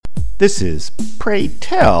This is Pray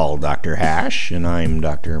Tell Dr. Hash, and I'm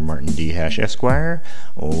Dr. Martin D. Hash, Esquire,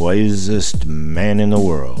 wisest man in the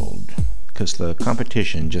world, 'cause the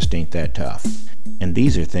competition just ain't that tough. And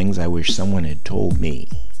these are things I wish someone had told me.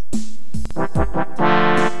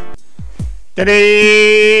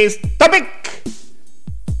 Today's topic: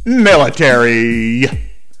 military.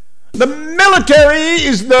 The military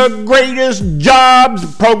is the greatest jobs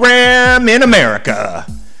program in America.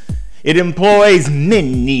 It employs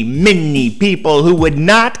many people who would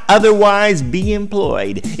not otherwise be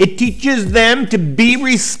employed. It teaches them to be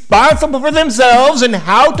responsible for themselves and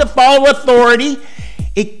how to follow authority.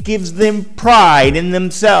 It gives them pride in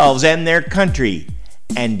themselves and their country.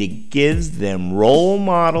 And it gives them role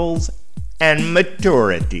models and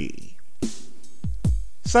maturity.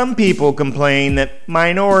 Some people complain that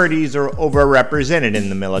minorities are overrepresented in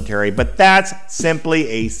the military, but that's simply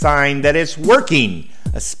a sign that it's working,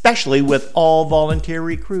 especially with all volunteer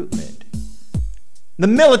recruitment. The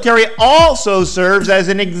military also serves as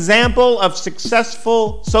an example of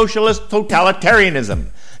successful socialist totalitarianism,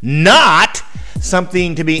 not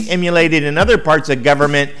something to be emulated in other parts of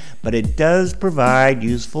government, but it does provide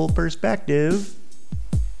useful perspective.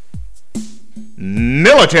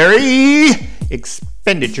 Military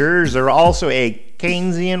expenditures are also a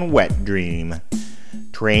Keynesian wet dream.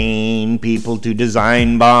 Train people to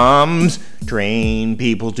design bombs, train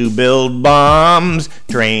people to build bombs,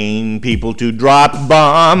 train people to drop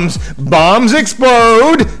bombs, bombs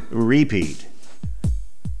explode, repeat.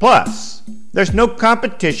 Plus, there's no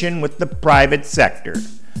competition with the private sector.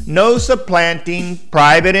 No supplanting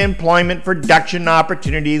private employment production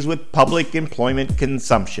opportunities with public employment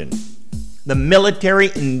consumption. The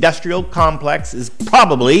military-industrial complex is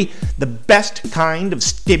probably the best kind of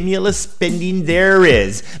stimulus spending there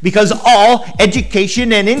is, because all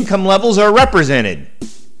education and income levels are represented.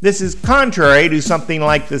 This is contrary to something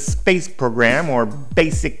like the space program or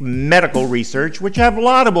basic medical research, which have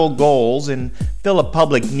laudable goals and fill a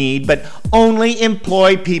public need, but only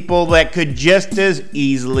employ people that could just as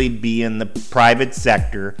easily be in the private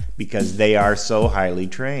sector because they are so highly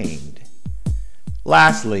trained.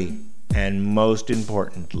 Lastly, and most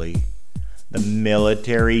importantly, the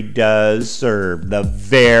military does serve the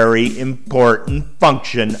very important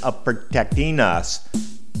function of protecting us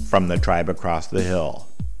from the tribe across the hill.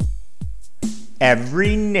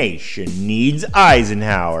 Every nation needs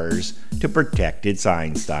Eisenhowers to protect its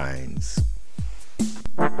Einsteins.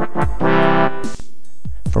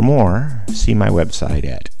 For more, see my website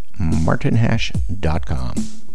at martinhash.com.